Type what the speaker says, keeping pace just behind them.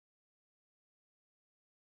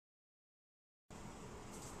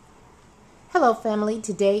Hello family,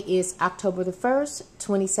 today is October the 1st,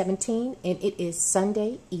 2017, and it is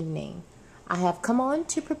Sunday evening. I have come on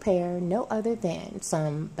to prepare no other than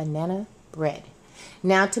some banana bread.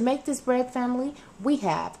 Now to make this bread family, we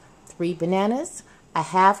have 3 bananas, a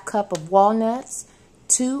half cup of walnuts,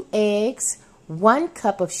 2 eggs, 1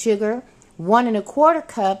 cup of sugar, 1 1/4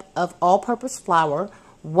 cup of all-purpose flour,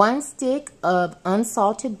 1 stick of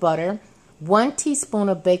unsalted butter, 1 teaspoon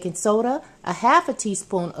of baking soda, a half a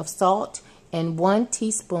teaspoon of salt, and 1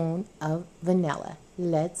 teaspoon of vanilla.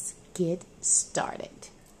 Let's get started.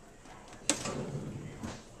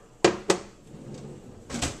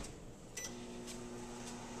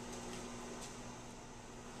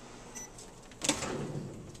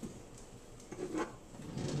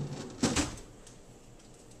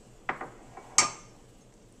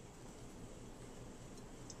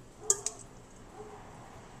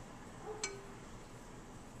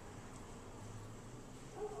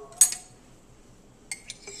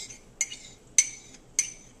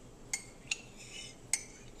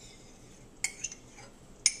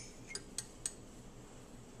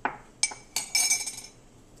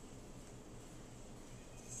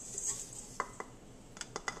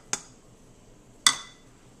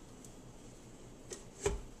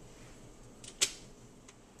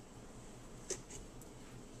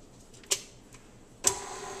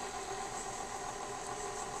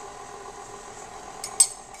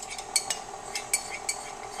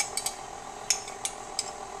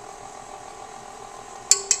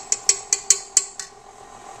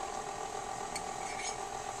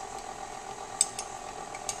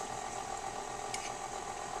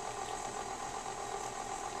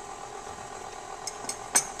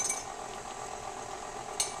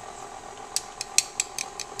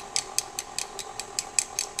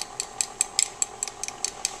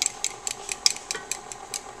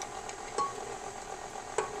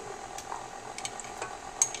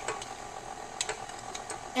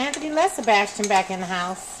 Anthony, let Sebastian back in the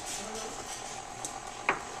house.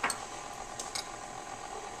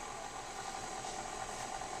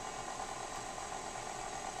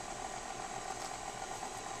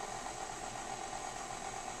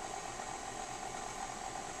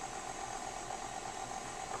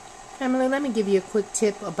 Family, let me give you a quick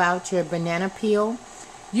tip about your banana peel.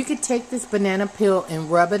 You could take this banana peel and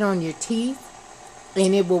rub it on your teeth,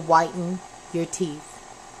 and it will whiten your teeth.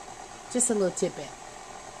 Just a little tidbit.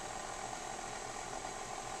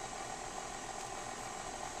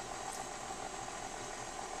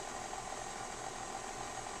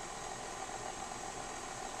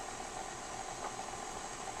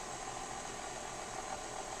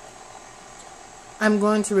 I'm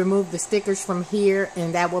going to remove the stickers from here,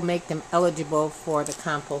 and that will make them eligible for the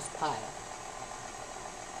compost pile.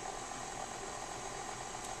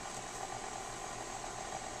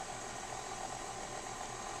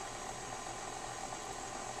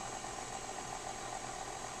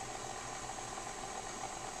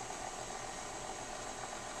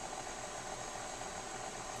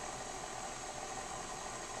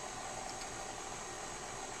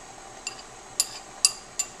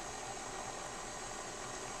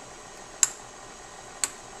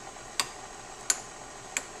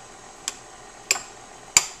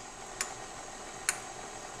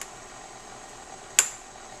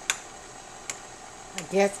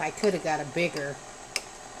 I guess I could have got a bigger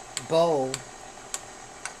bowl.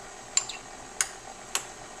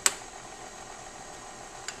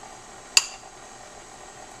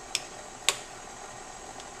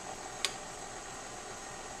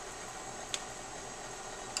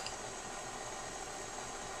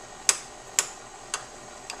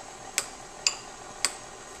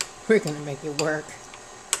 We're going to make it work.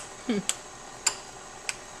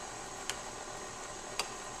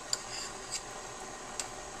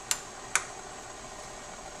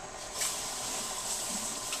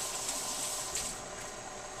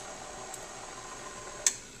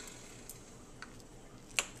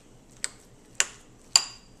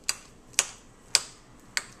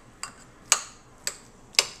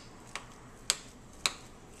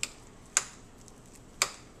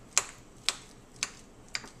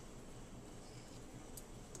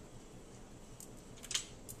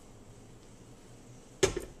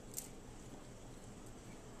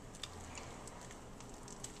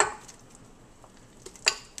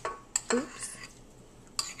 Oops.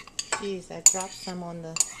 Jeez, I dropped some on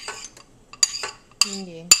the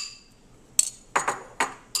thingy.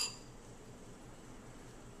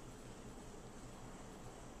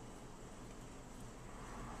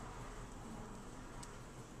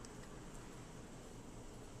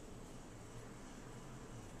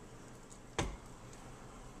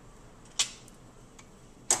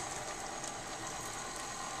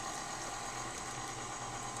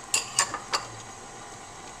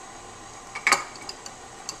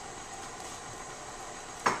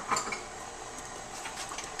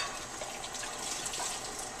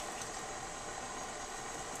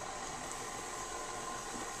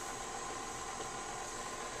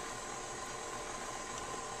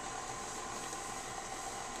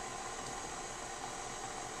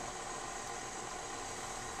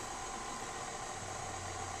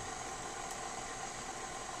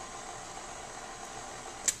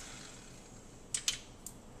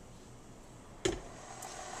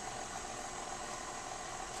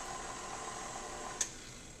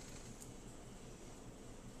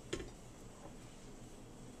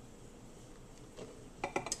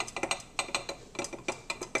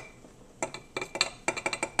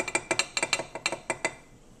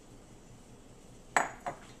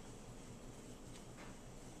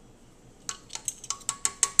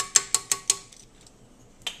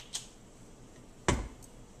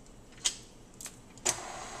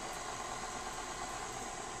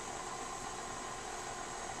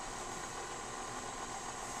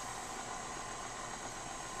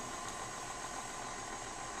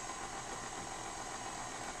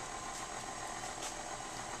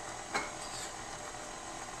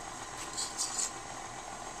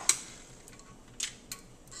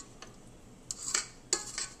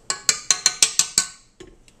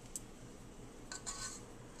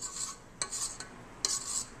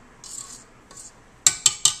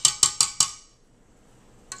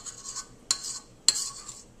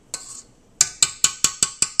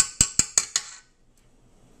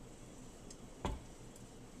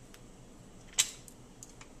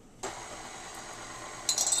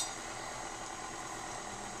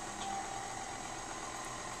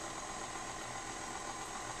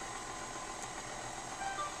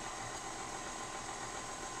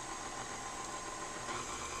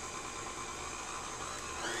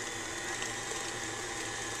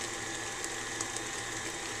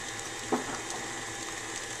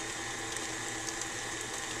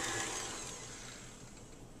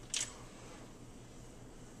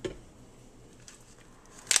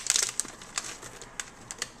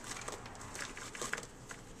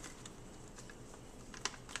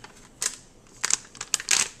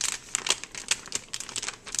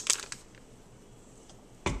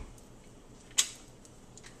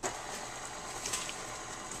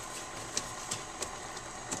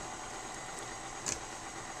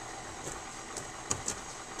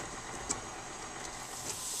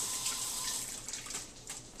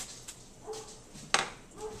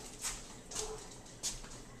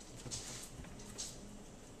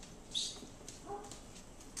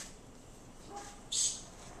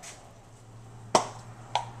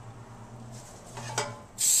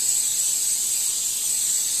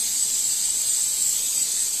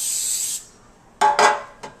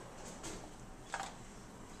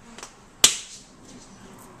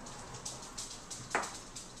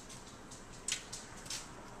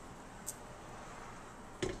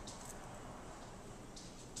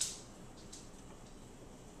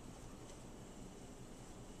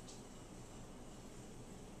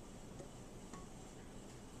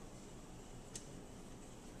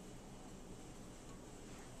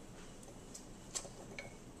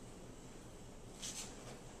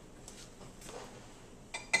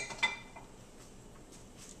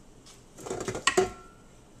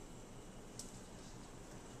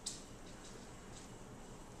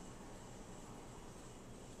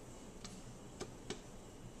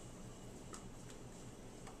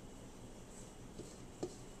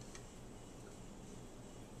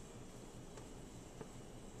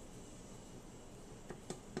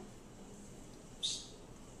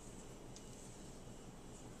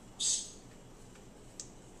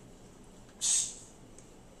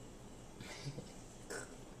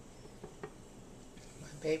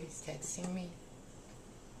 baby's texting me.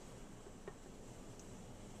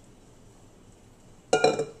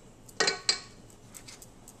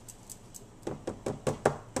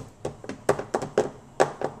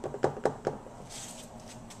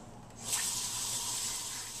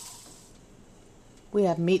 We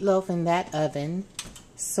have meatloaf in that oven,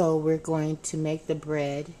 so we're going to make the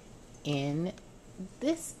bread in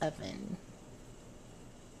this oven.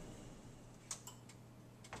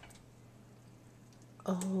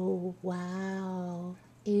 Oh, wow.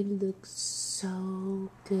 It looks so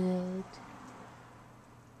good.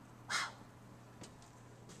 Wow.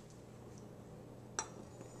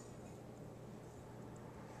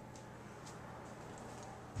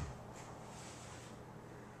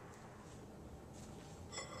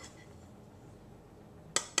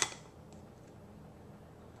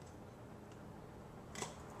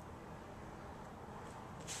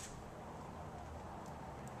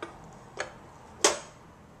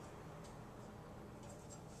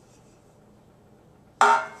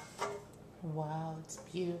 Wow, it's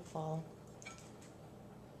beautiful.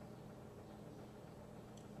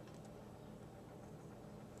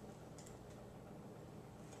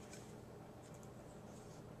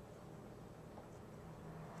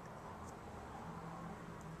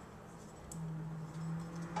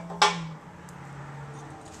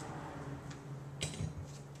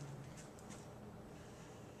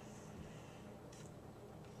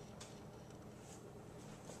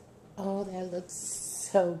 Oh, that looks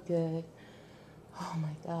so good. Oh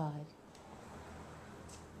my God.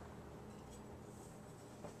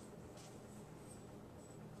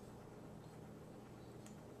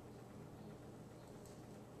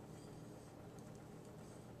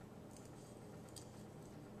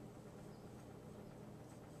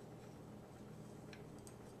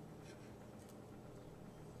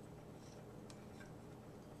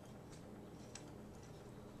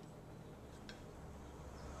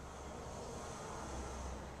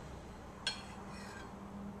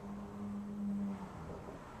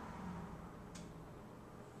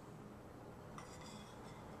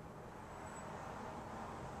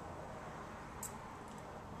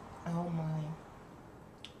 Oh my.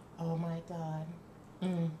 Oh my God.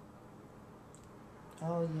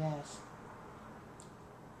 Oh yes.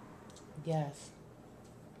 Yes.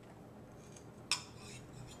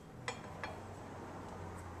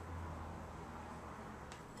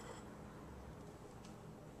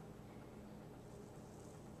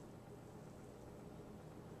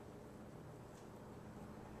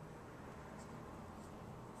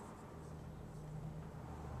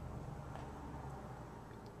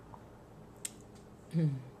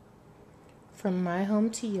 From my home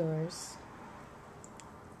to yours,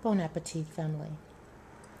 bon appetit, family.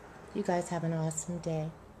 You guys have an awesome day.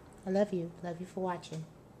 I love you. Love you for watching.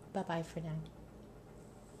 Bye-bye for now.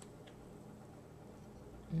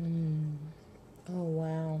 Oh,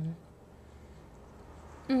 wow.